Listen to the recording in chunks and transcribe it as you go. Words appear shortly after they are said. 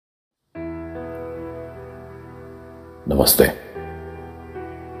Namaste.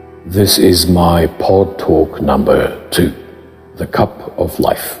 This is my pod talk number 2, The Cup of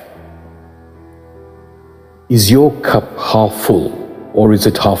Life. Is your cup half full or is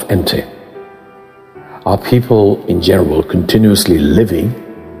it half empty? Are people in general continuously living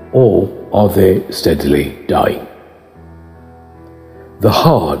or are they steadily dying? The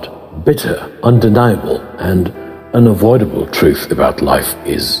hard, bitter, undeniable and unavoidable truth about life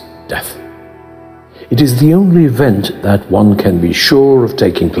is death. It is the only event that one can be sure of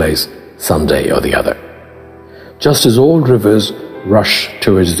taking place someday or the other. Just as all rivers rush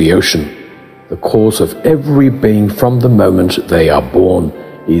towards the ocean, the course of every being from the moment they are born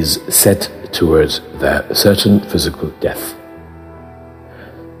is set towards their certain physical death.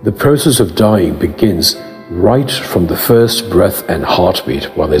 The process of dying begins right from the first breath and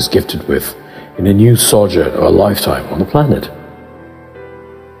heartbeat one is gifted with in a new sojourn or lifetime on the planet.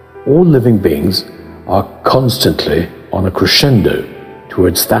 All living beings are constantly on a crescendo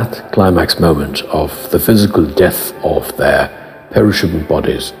towards that climax moment of the physical death of their perishable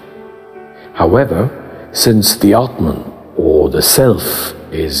bodies. However, since the Atman or the Self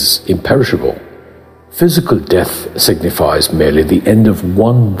is imperishable, physical death signifies merely the end of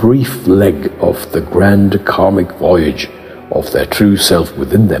one brief leg of the grand karmic voyage of their true self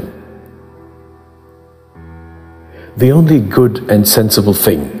within them. The only good and sensible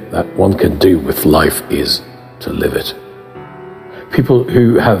thing that one can do with life is to live it. People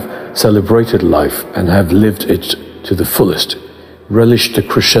who have celebrated life and have lived it to the fullest relish the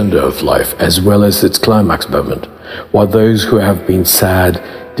crescendo of life as well as its climax moment, while those who have been sad,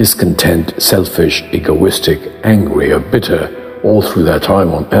 discontent, selfish, egoistic, angry or bitter all through their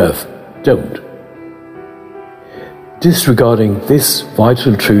time on earth don't. Disregarding this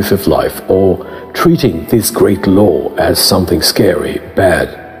vital truth of life or treating this great law as something scary,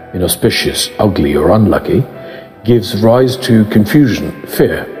 bad, inauspicious, ugly or unlucky gives rise to confusion,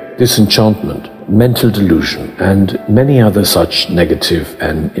 fear, disenchantment, mental delusion and many other such negative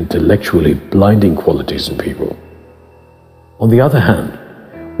and intellectually blinding qualities in people. On the other hand,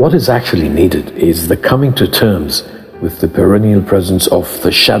 what is actually needed is the coming to terms with the perennial presence of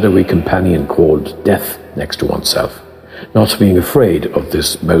the shadowy companion called death next to oneself. Not being afraid of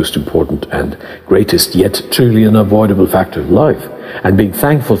this most important and greatest yet truly unavoidable fact of life, and being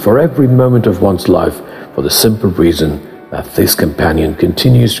thankful for every moment of one's life for the simple reason that this companion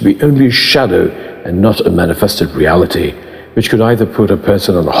continues to be only a shadow and not a manifested reality, which could either put a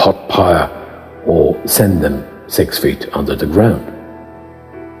person on a hot pyre or send them 6 feet under the ground.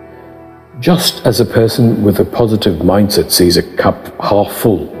 Just as a person with a positive mindset sees a cup half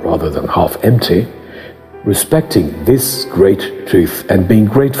full rather than half empty, respecting this great truth and being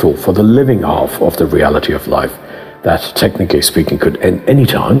grateful for the living half of the reality of life that, technically speaking, could end any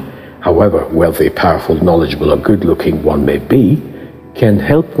time, however wealthy, powerful, knowledgeable or good-looking one may be, can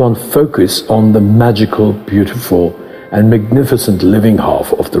help one focus on the magical, beautiful and magnificent living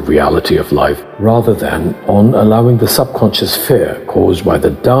half of the reality of life rather than on allowing the subconscious fear caused by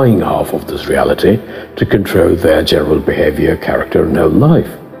the dying half of this reality to control their general behavior, character and whole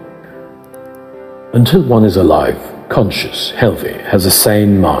life. Until one is alive, conscious, healthy, has a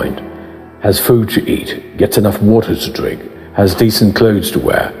sane mind, has food to eat, gets enough water to drink, has decent clothes to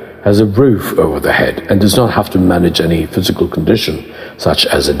wear, has a roof over the head and does not have to manage any physical condition such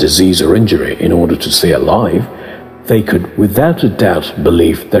as a disease or injury in order to stay alive, they could without a doubt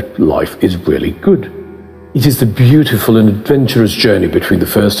believe that life is really good. It is the beautiful and adventurous journey between the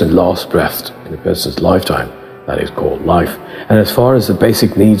first and last breath in a person's lifetime that is called life, and as far as the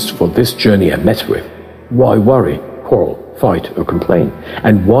basic needs for this journey are met with, why worry, quarrel, fight or complain?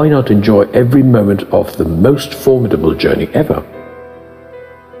 And why not enjoy every moment of the most formidable journey ever?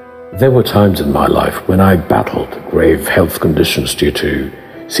 There were times in my life when I battled grave health conditions due to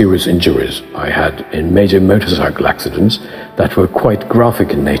serious injuries I had in major motorcycle accidents that were quite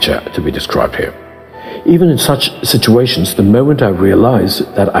graphic in nature to be described here. Even in such situations, the moment I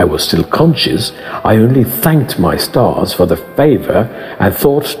realized that I was still conscious, I only thanked my stars for the favor and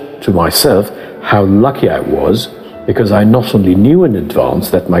thought to myself how lucky I was, because I not only knew in advance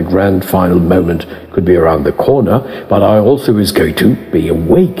that my grand final moment could be around the corner, but I also was going to be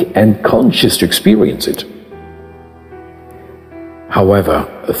awake and conscious to experience it. However,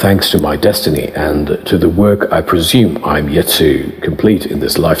 thanks to my destiny and to the work I presume I'm yet to complete in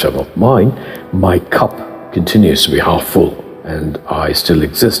this lifetime of mine, my cup continues to be half full and I still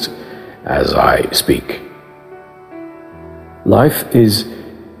exist as I speak. Life is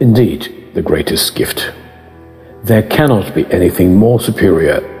indeed the greatest gift. There cannot be anything more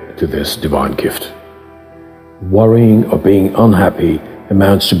superior to this divine gift. Worrying or being unhappy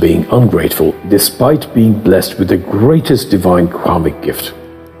amounts to being ungrateful despite being blessed with the greatest divine karmic gift.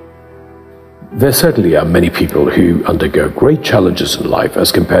 There certainly are many people who undergo great challenges in life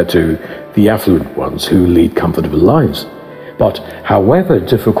as compared to the affluent ones who lead comfortable lives. But however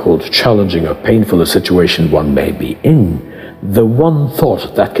difficult, challenging or painful a situation one may be in, the one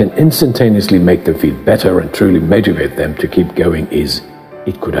thought that can instantaneously make them feel better and truly motivate them to keep going is,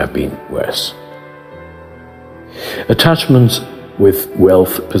 it could have been worse. Attachments with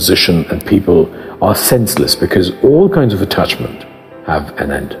wealth, position and people are senseless because all kinds of attachment have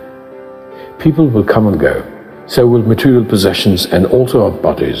an end. People will come and go, so will material possessions and also our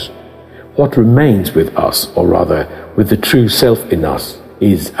bodies. What remains with us, or rather with the true self in us,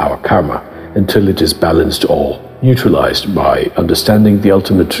 is our karma until it is balanced or neutralized by understanding the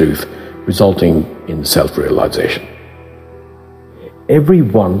ultimate truth, resulting in self-realization.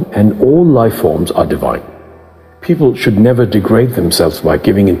 Everyone and all life forms are divine. People should never degrade themselves by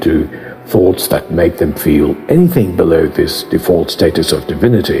giving into thoughts that make them feel anything below this default status of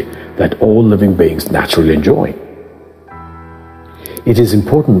divinity that all living beings naturally enjoy. It is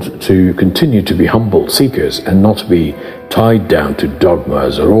important to continue to be humble seekers and not to be tied down to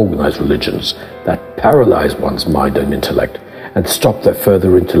dogmas or organized religions that paralyze one's mind and intellect and stop their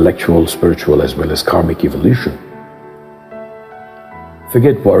further intellectual, spiritual as well as karmic evolution.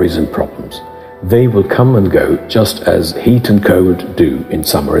 Forget worries and problems. They will come and go just as heat and cold do in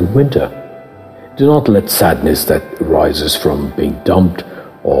summer and winter. Do not let sadness that arises from being dumped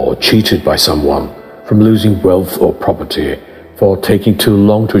or cheated by someone, from losing wealth or property, for taking too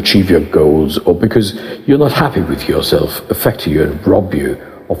long to achieve your goals, or because you're not happy with yourself, affect you and rob you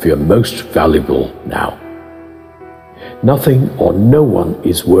of your most valuable now. Nothing or no one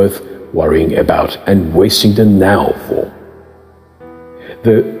is worth worrying about and wasting the now for.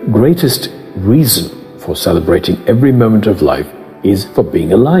 The greatest reason for celebrating every moment of life is for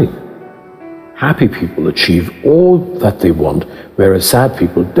being alive. Happy people achieve all that they want, whereas sad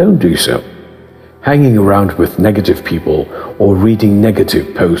people don't do so. Hanging around with negative people or reading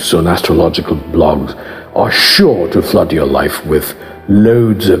negative posts on astrological blogs are sure to flood your life with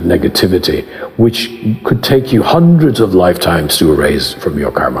loads of negativity, which could take you hundreds of lifetimes to erase from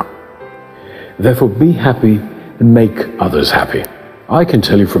your karma. Therefore, be happy and make others happy. I can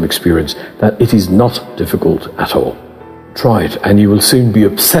tell you from experience that it is not difficult at all. Try it and you will soon be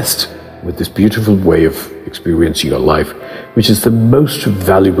obsessed with this beautiful way of experiencing your life, which is the most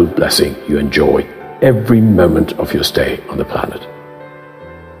valuable blessing you enjoy every moment of your stay on the planet.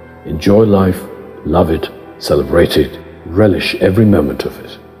 Enjoy life, love it, celebrate it, relish every moment of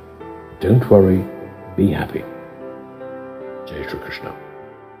it. Don't worry, be happy. Jai Shri Krishna.